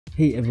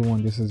Hey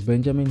everyone, this is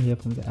Benjamin here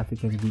from the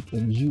African Geek,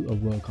 and you are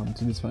welcome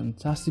to this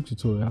fantastic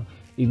tutorial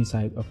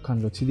inside of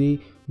Canva. Today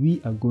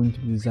we are going to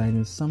be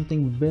designing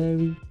something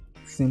very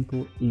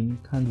simple in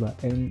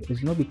Canva, and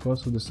it's not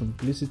because of the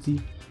simplicity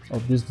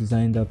of this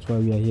design that's why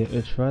we are here.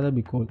 It's rather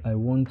because I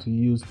want to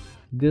use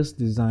this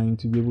design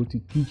to be able to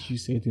teach you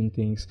certain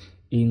things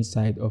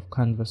inside of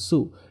Canva.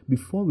 So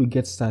before we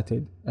get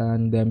started,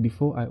 and then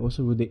before I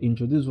also read the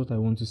intro, this is what I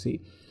want to say.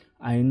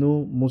 I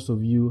know most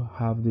of you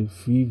have the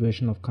free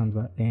version of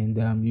Canva, and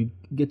you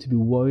get to be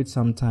worried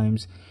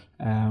sometimes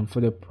for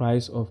the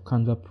price of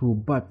Canva Pro,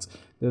 but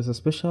there's a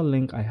special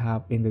link I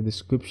have in the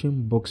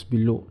description box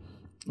below,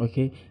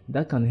 okay,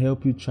 that can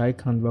help you try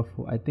Canva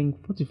for I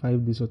think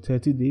 45 days or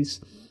 30 days.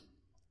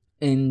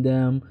 And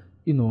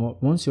you know,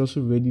 once you're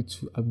also ready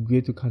to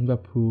upgrade to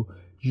Canva Pro,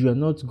 you are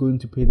not going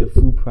to pay the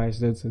full price.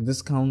 There's a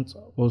discount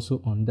also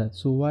on that,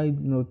 so why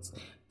not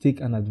take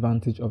an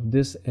advantage of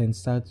this and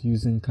start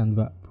using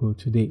Canva Pro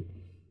today?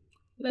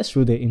 Let's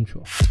roll the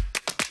intro.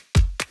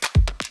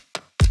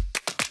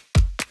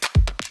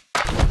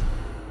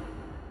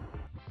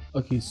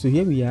 Okay, so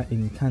here we are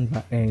in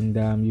Canva,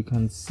 and you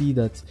can see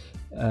that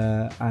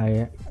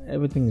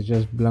everything is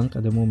just blank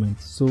at the moment.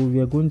 So we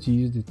are going to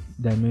use the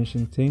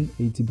dimension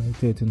 1080 by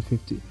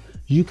 1350.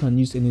 You can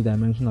use any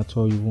dimension at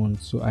all you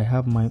want, so I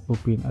have mine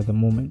open at the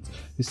moment.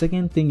 The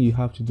second thing you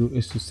have to do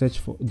is to search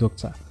for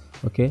doctor.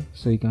 Okay,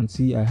 so you can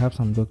see I have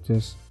some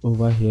doctors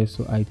over here,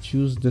 so I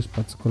choose this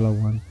particular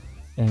one,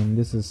 and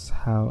this is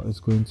how it's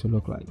going to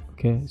look like.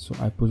 Okay, so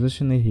I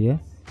position it here,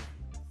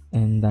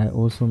 and I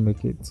also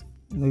make it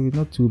maybe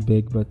not too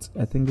big, but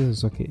I think this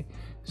is okay.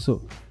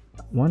 So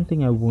one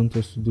thing I want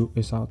us to do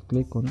is I'll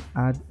click on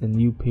add a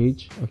new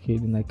page. Okay,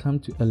 then I come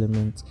to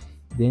element,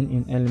 then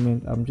in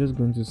element I'm just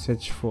going to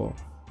search for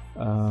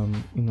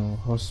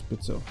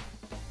hospital.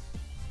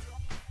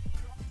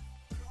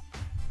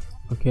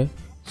 Okay,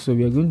 so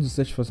we are going to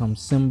search for some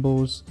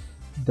symbols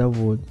that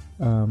would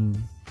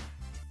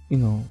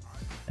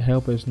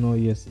help us know,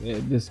 yes,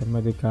 this is a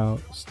medical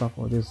stuff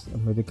or this is a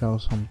medical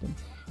something.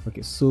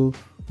 Okay, so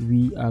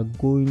we are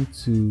going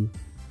to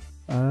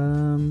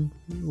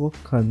what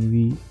can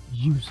we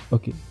use?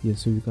 Okay,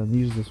 yes, so we can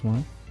use this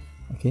one.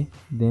 Okay,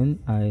 then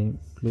I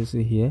place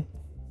it here,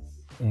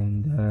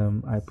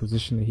 and I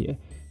position it here.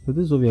 So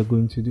this is what we are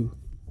going to do: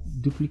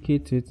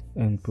 duplicate it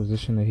and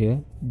position it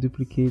here,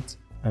 duplicate,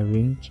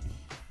 arrange,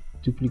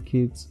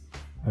 duplicate,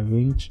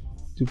 arrange,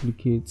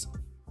 duplicate,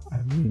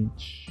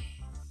 arrange.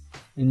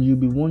 And you'll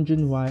be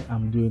wondering why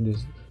I'm doing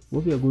this.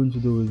 What we are going to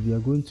do is we are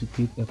going to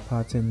create a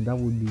pattern that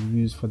will be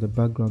used for the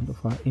background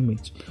of our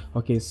image.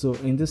 Okay, so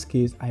in this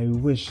case, I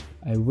wish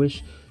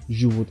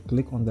you would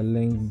click on the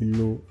link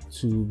below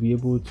to be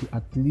able to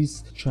at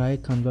least try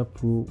Canva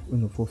Pro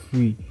for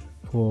free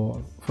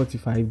for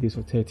 45 days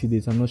or 30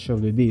 days. I'm not sure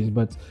of the days,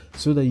 but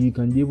so that you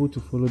can be able to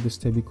follow the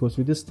step, because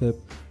with this step,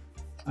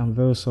 I'm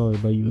very sorry,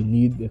 but you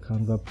need the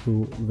Canva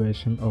Pro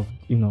version of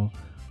you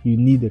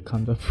need the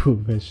Canva Pro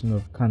version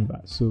of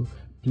Canva. So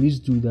please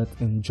do that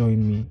and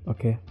join me.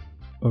 Okay,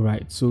 all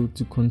right, so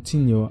to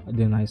continue,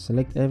 then I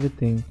select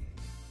everything,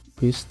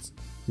 paste.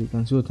 So you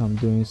can see what I'm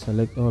doing.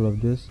 Select all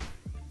of this,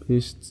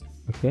 paste.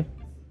 Okay,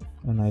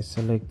 and I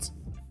select.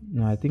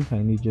 Now I think I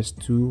need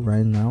just 2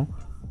 right now,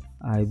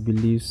 I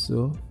believe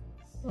so.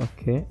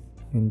 Okay,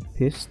 and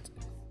paste.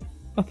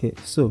 Okay,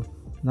 so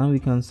now we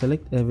can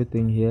select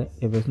everything here.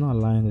 If it's not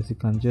aligned, as you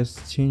can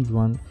just change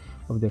one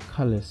of the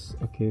colors.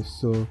 Okay,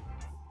 so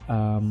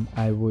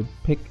I would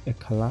pick a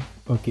color.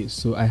 Okay,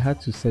 so I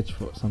had to search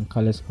for some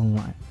colors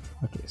online.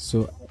 Okay,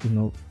 so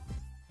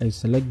I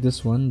select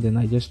this one, then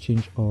I just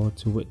change all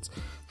to it,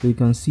 so you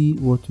can see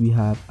what we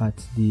have at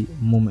the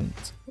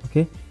moment.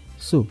 Okay,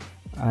 so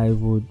I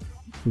would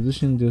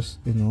position this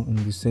in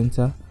the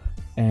center,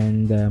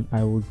 and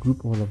I would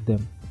group all of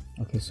them.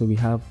 Okay, so we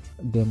have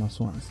them as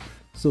ones.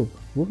 So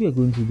what we are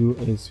going to do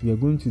is we are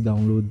going to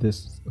download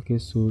this. Okay,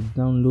 so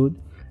download,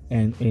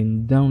 and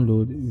in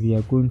download we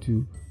are going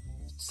to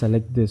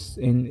select this,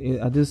 and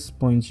at this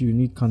point you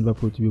need Canva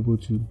Pro to be able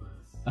to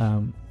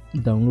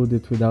download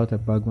it without a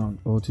background,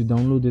 or to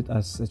download it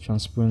as a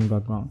transparent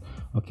background.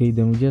 Okay,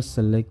 then we just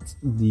select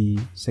the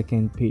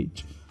second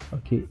page.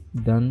 Okay,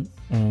 done,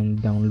 and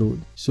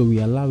download. So we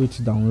allow it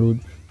to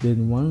download,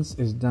 then once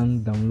it's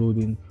done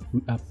downloading,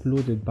 we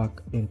upload it back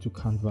into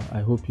Canva.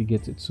 I hope you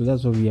get it. So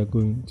that's what we are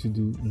going to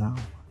do now.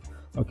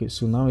 Okay,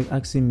 so now it's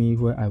asking me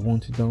where I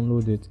want to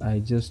download it. I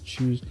just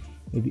choose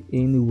maybe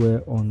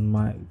anywhere on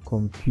my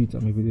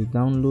computer, maybe the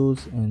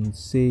downloads, and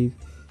save,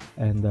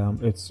 and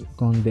it's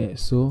gone there.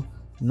 So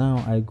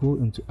now I go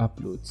into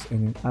uploads,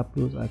 and in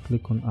uploads I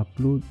click on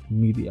upload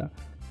media,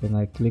 then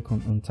I click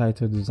on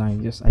untitled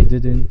design. Yes, I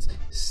didn't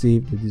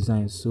save the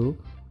design, so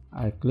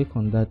I click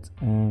on that,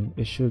 and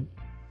it should,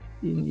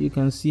 you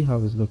can see how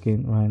it's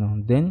looking right now.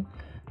 Then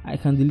I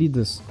can delete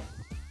this.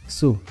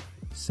 So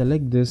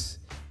select this,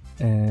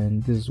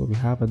 and this is what we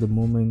have at the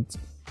moment.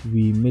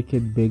 We make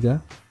it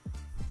bigger,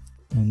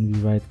 and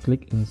we right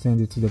click and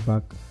send it to the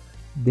back.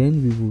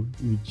 Then we will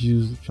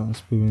reduce the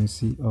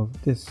transparency of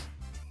this.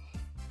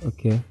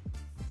 Okay,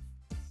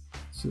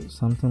 So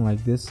something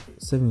like this,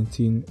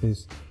 17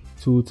 is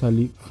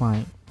totally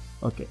fine.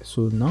 Okay,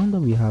 so now that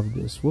we have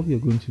this, what we are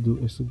going to do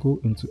is to go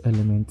into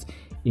element.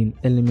 In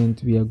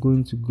element, we are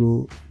going to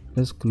go,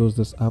 let's close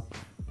this up,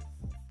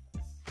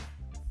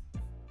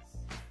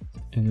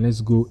 and let's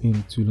go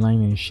into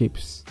line and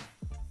shapes.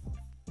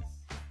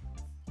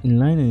 In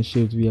line and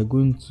shapes, we are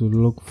going to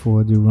look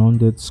for the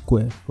rounded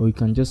square, or you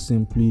can just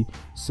simply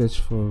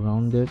search for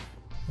rounded.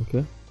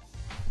 Okay,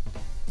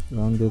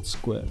 rounded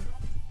square.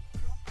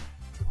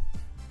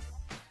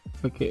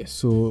 Okay,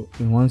 so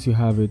once you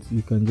have it,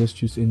 you can just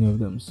choose any of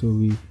them. So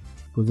we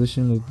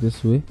position it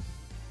this way,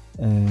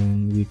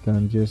 and we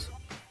can just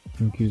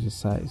increase the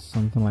size,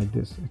 something like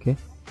this. Okay,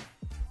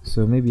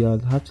 so maybe I'll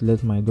have to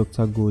let my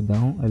doctor go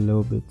down a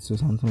little bit, so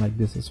something like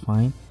this is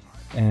fine,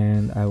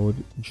 and I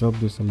would drop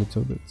this a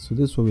little bit. So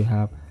this is what we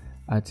have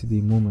at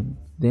the moment.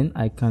 Then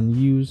I can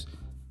use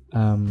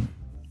a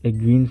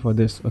green for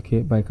this.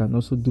 Okay, but I can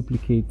also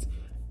duplicate,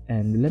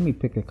 and let me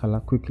pick a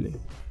color quickly.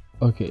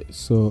 Okay,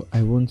 so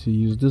I want to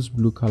use this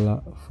blue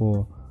color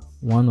for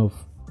one of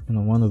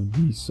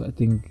these. So I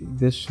think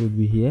this should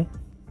be here,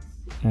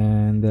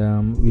 and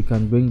we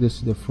can bring this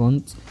to the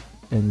front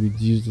and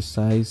reduce the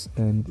size,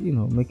 and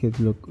make it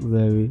look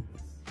very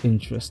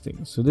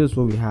interesting. So this is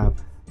what we have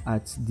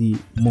at the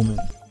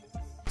moment.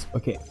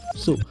 Okay,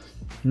 so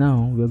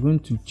now we are going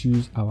to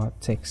choose our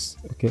text.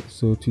 Okay,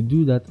 so to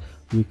do that,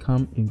 we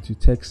come into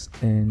text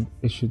and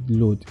it should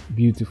load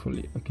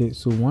beautifully. Okay,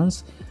 so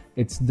once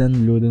it's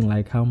done loading,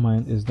 like how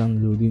mine is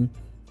done loading,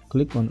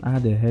 click on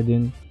add a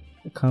heading,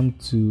 come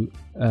to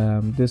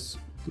this,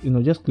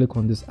 just click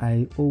on this.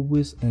 I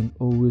always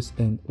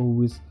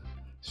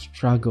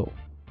struggle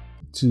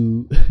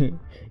to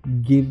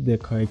give the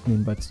correct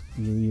name, but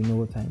you know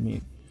what I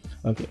mean.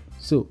 Okay,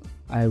 so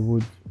I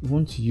would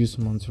want to use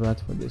Montserrat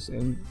for this,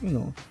 and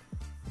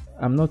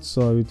I'm not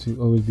sorry to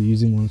always be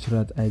using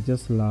Montserrat. I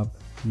just love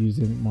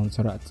using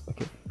Montserrat.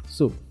 Okay,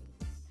 so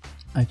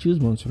I choose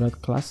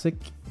Montserrat Classic,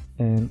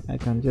 and I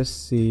can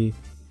just say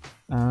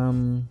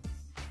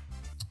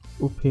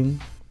open,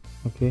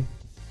 okay,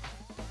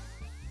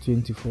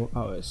 24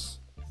 hours.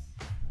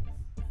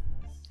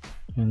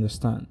 You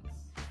understand?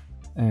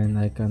 And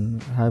I can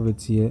have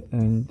it here,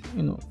 and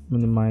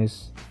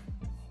minimize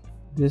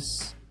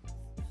this.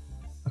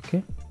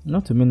 Okay,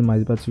 not to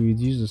minimize, but to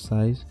reduce the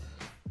size,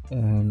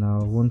 and I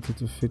want it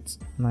to fit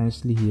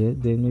nicely here.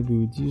 Then maybe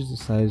reduce the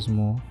size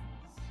more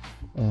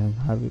and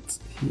have it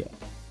here.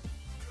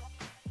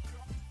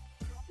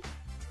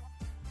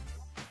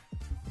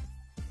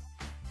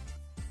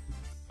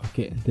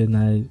 Okay, then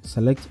I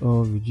select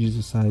all, reduce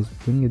the size,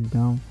 bring it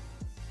down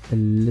a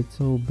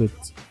little bit.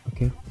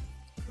 Okay,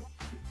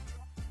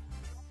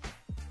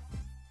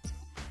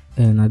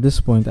 and at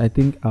this point I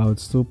think I would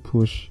still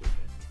push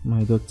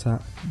my doctor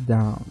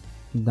down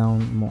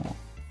more.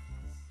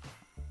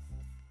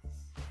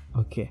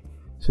 Okay,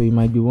 so you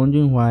might be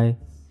wondering why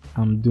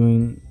I'm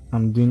doing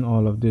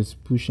all of this,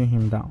 pushing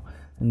him down,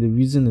 and the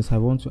reason is I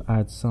want to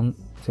add some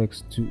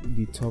text to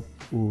the top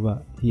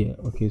over here.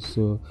 Okay,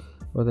 so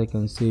what I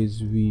can say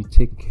is we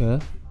take care.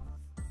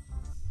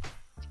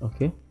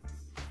 Okay,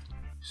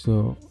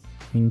 so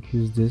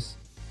increase this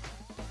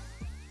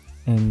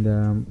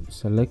and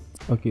select.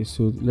 Okay,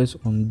 so let's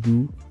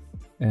undo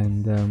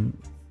and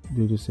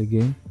do this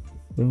again,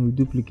 then we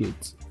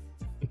duplicate.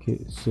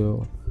 Okay,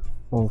 so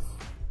of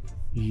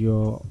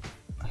your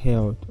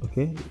health.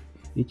 Okay,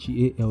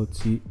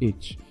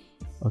 HEALTH.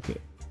 Okay,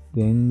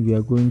 then we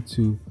are going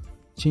to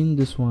change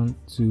this one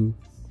to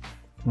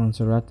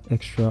Montserrat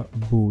Extra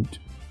Bold.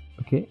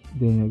 Okay,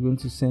 then you're going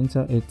to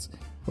center it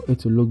for it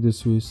to look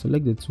this way.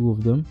 Select the two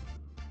of them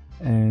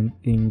and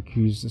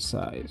increase the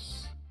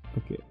size.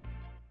 Okay,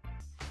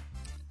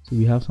 so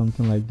we have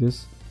something like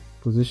this.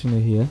 Position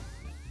it here,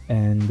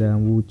 and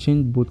we'll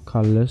change both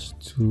colors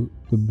to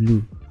the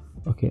blue.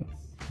 Okay,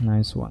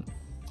 nice one.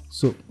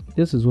 So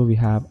this is what we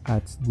have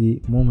at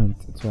the moment.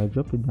 So I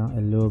drop it down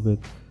a little bit,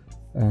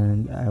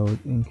 and I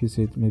would increase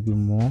it maybe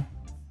more.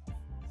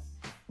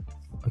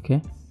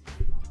 Okay,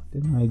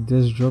 then I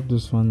just drop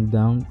this one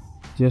down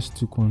just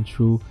to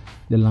control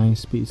the line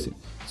spacing.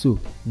 So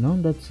now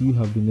that you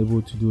have been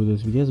able to do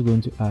this, we're just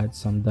going to add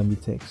some dummy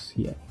text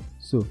here.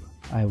 So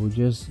I will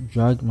just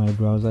drag my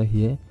browser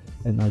here,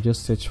 and I'll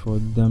just search for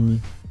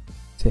dummy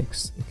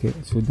text. Okay,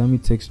 so dummy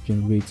text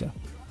generator,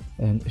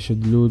 and it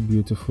should load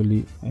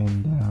beautifully.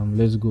 And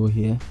let's go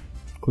here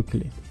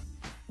quickly.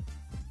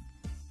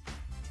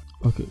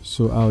 Okay,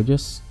 so I'll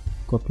just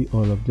copy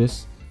all of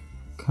this,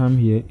 come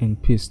here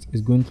and paste.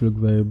 It's going to look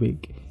very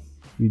big.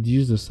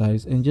 Reduce the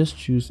size and just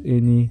choose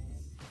any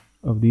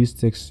of these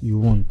texts you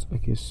want.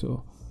 Okay,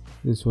 so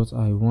this is what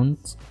I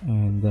want,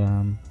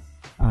 and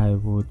I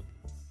would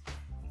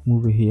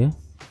move it here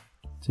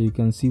so you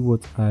can see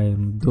what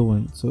I'm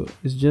doing. So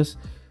it's just,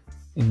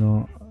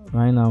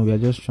 right now we are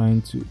just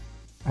trying to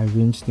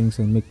arrange things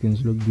and make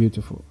things look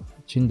beautiful.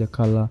 Change the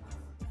color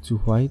to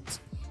white,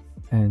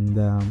 and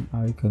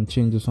I can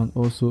change this one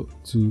also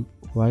to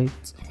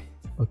white.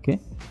 Okay,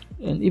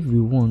 and if we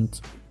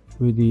want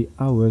with the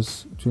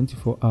hours,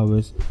 24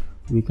 hours,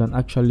 we can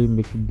actually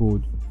make it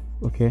bold.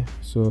 Okay,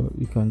 so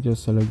you can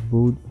just select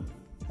bold,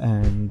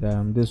 and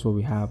this is what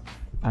we have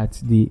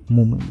at the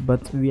moment,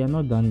 but we are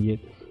not done yet.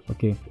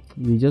 Okay,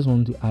 we just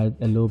want to add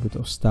a little bit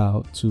of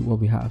style to what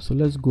we have. So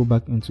let's go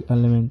back into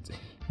element,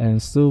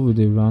 and still with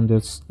the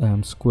rounded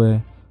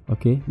square.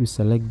 Okay, we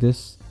select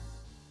this,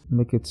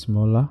 make it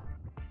smaller.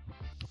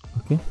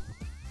 Okay,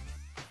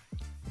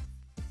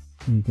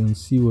 you can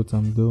see what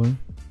I'm doing.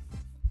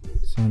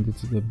 Send it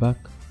to the back,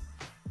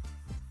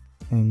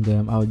 and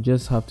I'll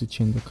just have to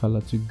change the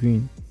color to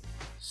green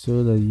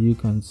so that you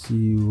can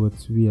see what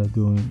we are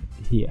doing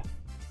here.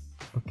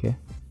 Okay,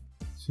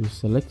 so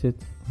select it,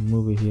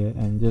 move it here,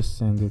 and just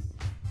send it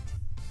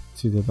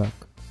to the back.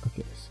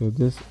 Okay, so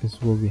this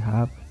is what we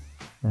have,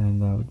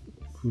 and I'll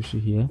push it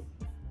here.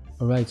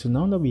 Alright, so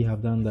now that we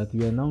have done that,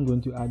 we are now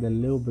going to add a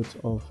little bit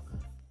of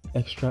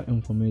extra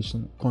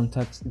information,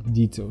 contact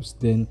details.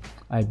 Then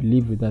I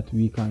believe with that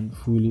we can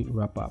fully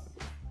wrap up.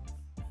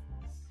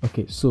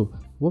 Okay, so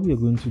what we are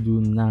going to do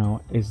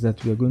now is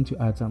that we are going to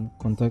add some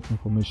contact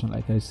information,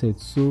 like I said.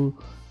 So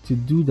to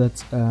do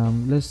that,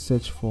 let's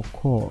search for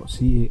call,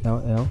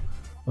 C-A-L-L.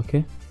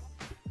 Okay,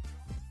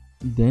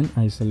 then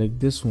I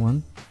select this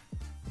one,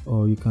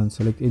 or you can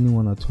select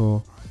anyone at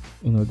all,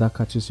 you know, that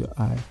catches your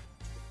eye,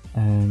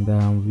 and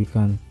we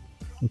can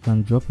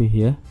drop it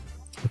here.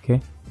 Okay,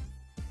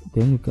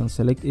 then we can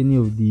select any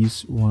of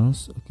these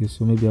ones. Okay,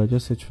 so maybe I'll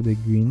just search for the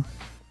green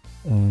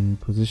and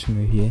position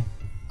it here.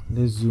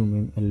 Let's zoom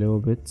in a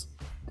little bit,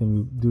 then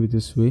we do it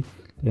this way.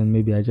 Then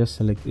maybe I just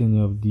select any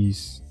of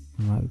these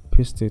and I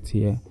paste it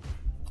here.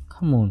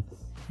 Come on,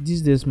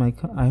 these days I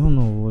don't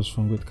know what's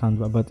wrong with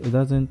Canva, but it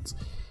doesn't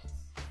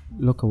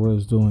look at what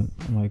it's doing.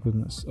 Oh my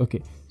goodness.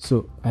 Okay,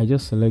 so I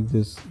just select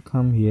this,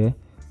 come here,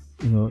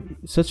 you know,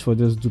 search for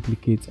this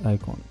duplicate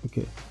icon.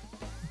 Okay,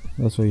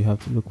 that's what you have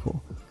to look for.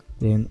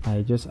 Then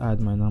I just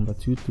add my number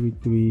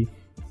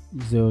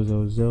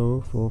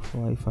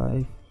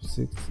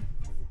 23300045556.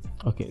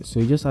 Okay, so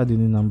you just add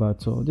any number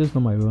at all. This is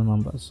not my real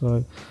number,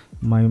 so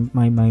my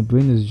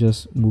brain is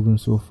just moving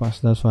so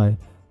fast. That's why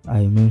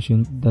I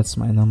mentioned that's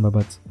my number,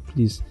 but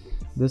please,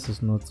 this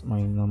is not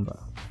my number.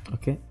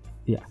 Okay,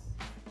 yeah.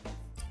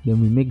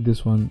 Then we make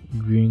this one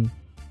green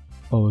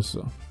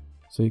also,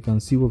 so you can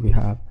see what we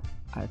have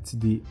at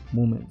the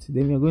moment.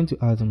 Then we are going to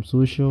add some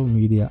social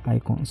media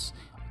icons.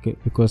 Okay,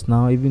 because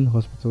now even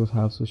hospitals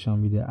have social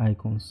media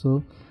icons,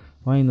 so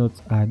why not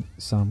add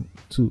some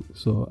too?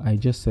 So I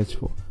just search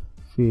for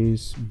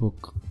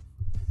Facebook.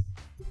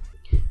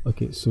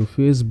 Okay, so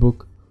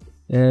Facebook,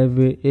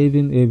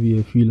 even if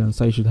you're a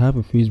freelancer, you should have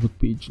a Facebook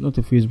page, not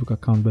a Facebook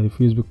account, but a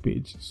Facebook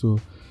page.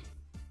 So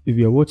if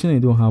you're watching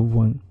and you don't have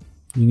one,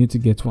 you need to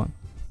get one.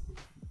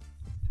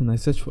 And I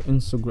search for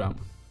Instagram.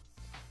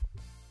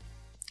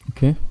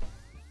 Okay,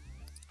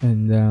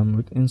 and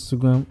with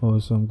Instagram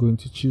also I'm going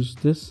to choose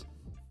this,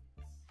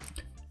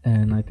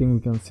 and I think we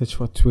can search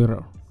for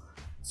Twitter,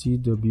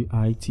 Twitter.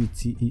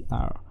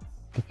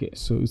 Okay,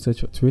 so we search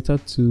for Twitter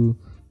too,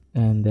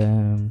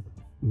 and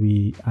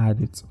we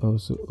add it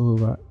also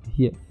over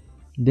here.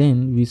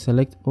 Then we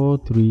select all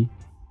three,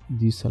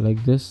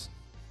 deselect this,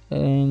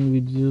 and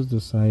reduce the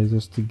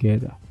sizes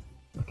together.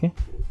 Okay,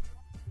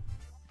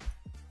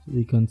 so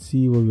you can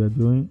see what we are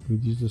doing.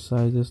 Reduce the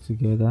sizes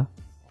together,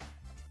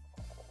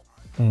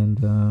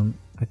 and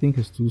I think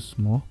it's too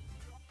small.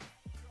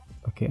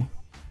 Okay,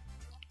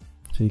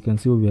 so you can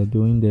see what we are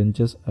doing. Then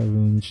just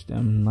arrange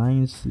them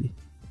nicely.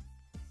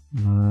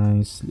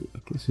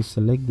 Okay, so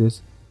select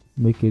this,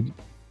 make it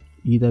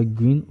either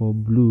green or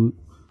blue.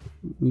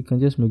 We can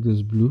just make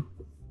this blue.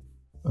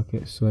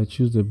 Okay, so I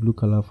choose the blue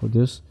color for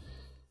this,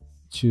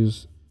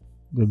 choose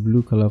the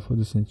blue color for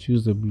this, and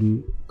choose the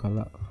blue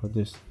color for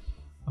this.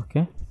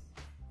 Okay,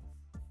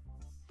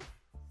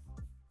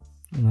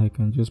 and I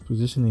can just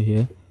position it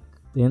here.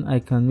 Then I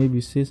can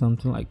maybe say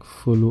something like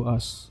follow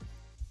us.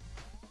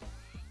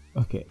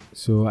 Okay,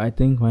 so I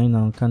think right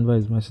now Canva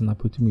is messing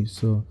up with me,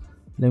 so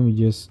let me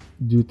just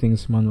do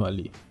things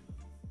manually,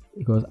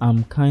 because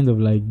I'm kind of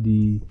like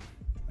the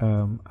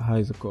how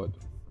is it called,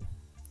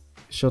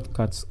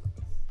 shortcuts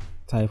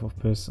type of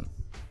person.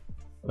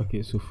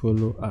 Okay, so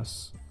follow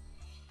us,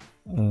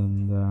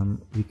 and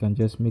we can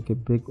just make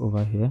it big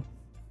over here.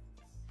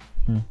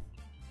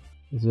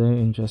 It's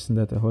very interesting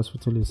that the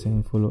hospital is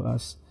saying follow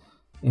us,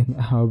 and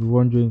I'll be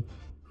wondering,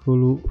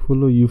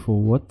 follow you for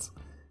what?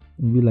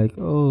 And be like,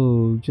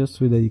 oh, just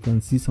so that you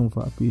can see some of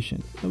our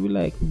patients. I'll be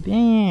like,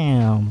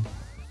 damn.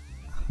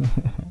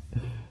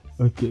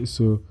 Okay,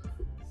 so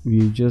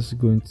we're just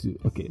going to,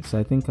 okay, so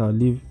I think I'll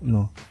leave,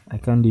 no, I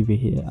can't leave it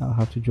here, I'll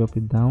have to drop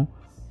it down.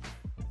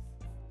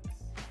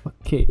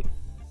 Okay,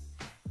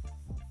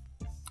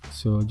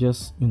 so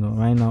just, you know,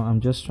 right now I'm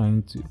just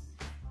trying to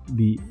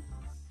be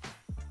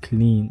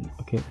clean.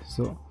 Okay,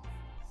 so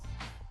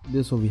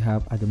this is what we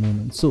have at the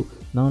moment. So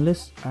now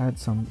let's add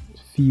some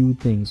few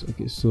things.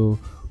 Okay, so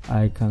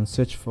I can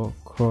search for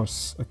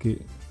cross, okay,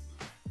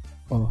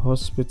 or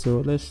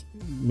hospital. Let's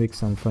make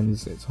some funny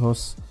sets,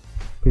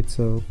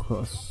 hospital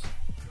cross.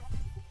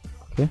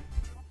 Okay,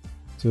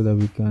 so that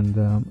we can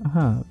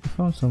we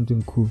found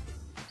something cool.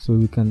 So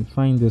we can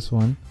find this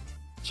one,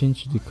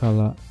 change the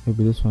color,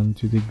 maybe this one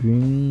to the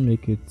green,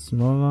 make it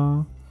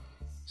smaller,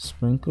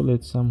 sprinkle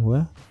it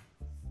somewhere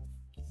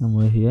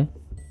here,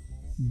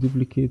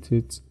 duplicate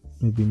it,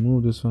 maybe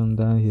move this one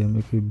down here,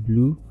 make it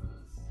blue,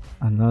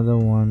 another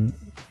one,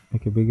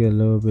 make it bigger a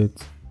little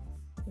bit,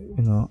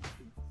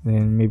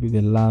 then maybe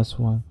the last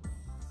one,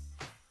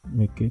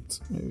 make it,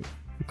 maybe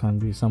it can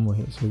be somewhere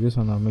here. So this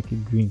one I'll make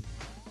it green.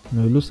 It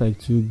looks like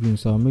two green,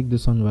 so I'll make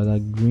this one rather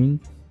green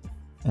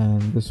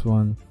and this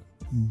one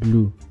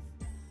blue.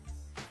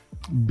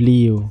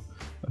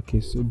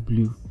 Okay, so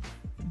blue.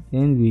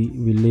 Then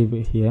we leave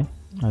it here.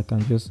 I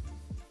can just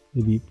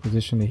maybe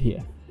position it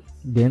here.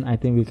 Then I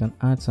think we can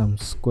add some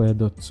square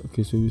dots.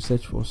 Okay, so we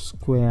search for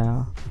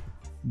square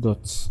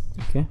dots.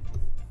 Okay,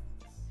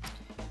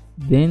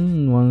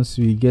 then once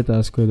we get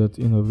our square dot,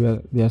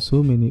 there are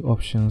so many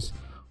options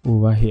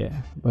over here,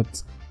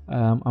 but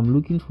I'm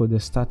looking for the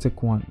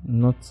static one,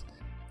 not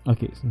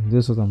okay. So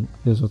this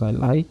is what I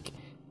like.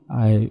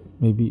 I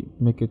maybe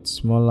make it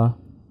smaller.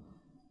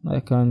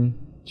 I can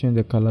change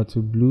the color to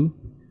blue,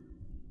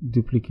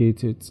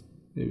 duplicate it,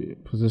 maybe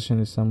position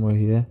it somewhere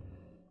here,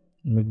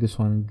 make this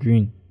one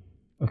green.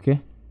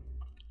 Okay,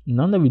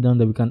 now that we've done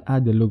that, we can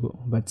add the logo,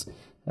 but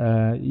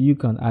you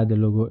can add the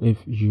logo if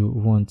you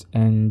want.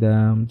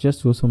 And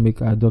just to also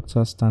make our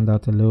doctor stand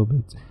out a little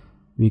bit,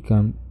 we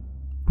can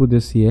put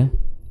this here,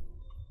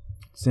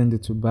 send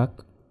it to back,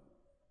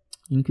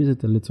 increase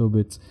it a little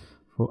bit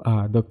for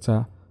our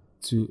doctor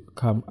to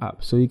come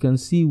up, so you can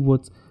see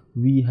what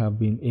we have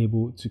been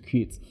able to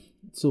create.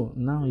 So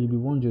now you'll be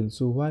wondering,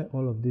 so why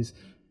all of this?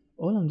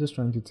 All I'm just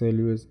trying to tell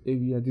you is, if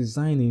you are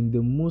designing,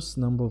 the most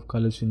number of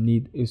colors you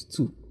need is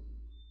 2.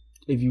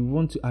 If you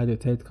want to add a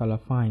third color,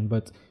 fine,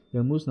 but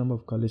the most number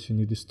of colors you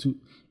need is 2.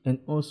 And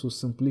also,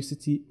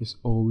 simplicity is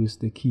always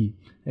the key,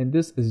 and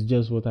this is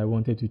just what I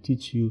wanted to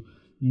teach you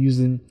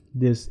using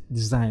this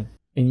design.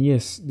 And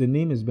yes, the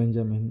name is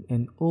Benjamin,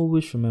 and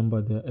always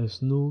remember, there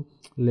is no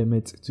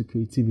limit to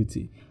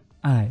creativity.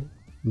 I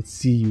will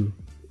see you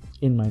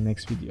in my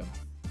next video.